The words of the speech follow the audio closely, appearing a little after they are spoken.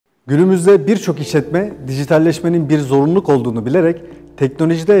Günümüzde birçok işletme dijitalleşmenin bir zorunluluk olduğunu bilerek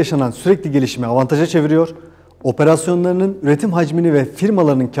teknolojide yaşanan sürekli gelişimi avantaja çeviriyor, operasyonlarının üretim hacmini ve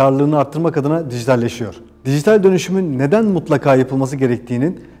firmalarının kârlılığını artırmak adına dijitalleşiyor. Dijital dönüşümün neden mutlaka yapılması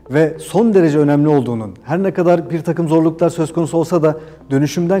gerektiğinin ve son derece önemli olduğunun, her ne kadar bir takım zorluklar söz konusu olsa da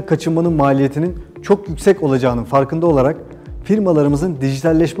dönüşümden kaçınmanın maliyetinin çok yüksek olacağının farkında olarak firmalarımızın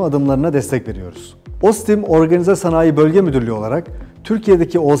dijitalleşme adımlarına destek veriyoruz. OSTİM Organize Sanayi Bölge Müdürlüğü olarak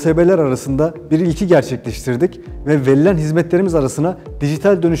Türkiye'deki OSB'ler arasında bir ilki gerçekleştirdik ve verilen hizmetlerimiz arasına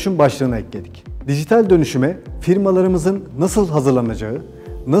dijital dönüşüm başlığını ekledik. Dijital dönüşüme firmalarımızın nasıl hazırlanacağı,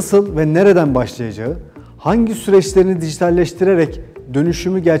 nasıl ve nereden başlayacağı, hangi süreçlerini dijitalleştirerek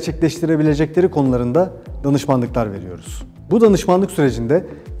dönüşümü gerçekleştirebilecekleri konularında danışmanlıklar veriyoruz. Bu danışmanlık sürecinde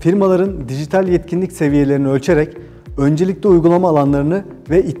firmaların dijital yetkinlik seviyelerini ölçerek öncelikli uygulama alanlarını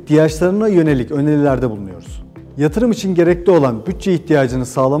ve ihtiyaçlarına yönelik önerilerde bulunuyoruz. Yatırım için gerekli olan bütçe ihtiyacını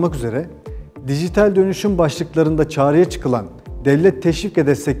sağlamak üzere dijital dönüşüm başlıklarında çağrıya çıkılan devlet teşvik ve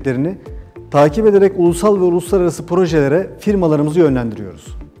desteklerini takip ederek ulusal ve uluslararası projelere firmalarımızı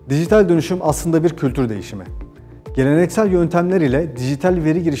yönlendiriyoruz. Dijital dönüşüm aslında bir kültür değişimi. Geleneksel yöntemler ile dijital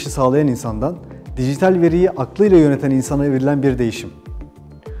veri girişi sağlayan insandan dijital veriyi aklıyla yöneten insana verilen bir değişim.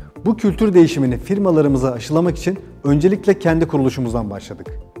 Bu kültür değişimini firmalarımıza aşılamak için öncelikle kendi kuruluşumuzdan başladık.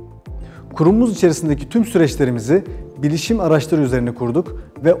 Kurumumuz içerisindeki tüm süreçlerimizi bilişim araçları üzerine kurduk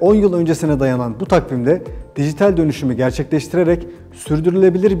ve 10 yıl öncesine dayanan bu takvimde dijital dönüşümü gerçekleştirerek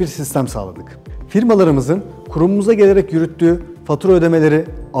sürdürülebilir bir sistem sağladık. Firmalarımızın kurumumuza gelerek yürüttüğü fatura ödemeleri,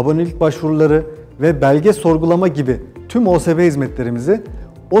 abonelik başvuruları ve belge sorgulama gibi tüm OSB hizmetlerimizi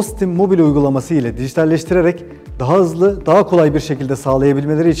OSTİM mobil uygulaması ile dijitalleştirerek daha hızlı, daha kolay bir şekilde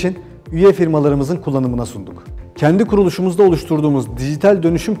sağlayabilmeleri için üye firmalarımızın kullanımına sunduk. Kendi kuruluşumuzda oluşturduğumuz dijital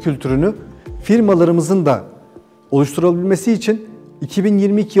dönüşüm kültürünü firmalarımızın da oluşturabilmesi için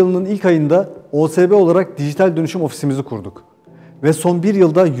 2022 yılının ilk ayında OSB olarak dijital dönüşüm ofisimizi kurduk. Ve son bir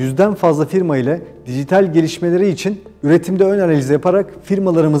yılda 100'den fazla firma ile dijital gelişmeleri için üretimde ön analiz yaparak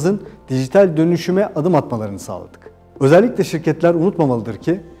firmalarımızın dijital dönüşüme adım atmalarını sağladık. Özellikle şirketler unutmamalıdır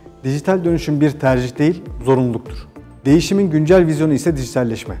ki dijital dönüşüm bir tercih değil, zorunluluktur. Değişimin güncel vizyonu ise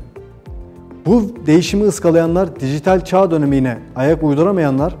dijitalleşme. Bu değişimi ıskalayanlar, dijital çağ dönemine ayak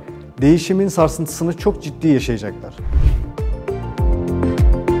uyduramayanlar değişimin sarsıntısını çok ciddi yaşayacaklar.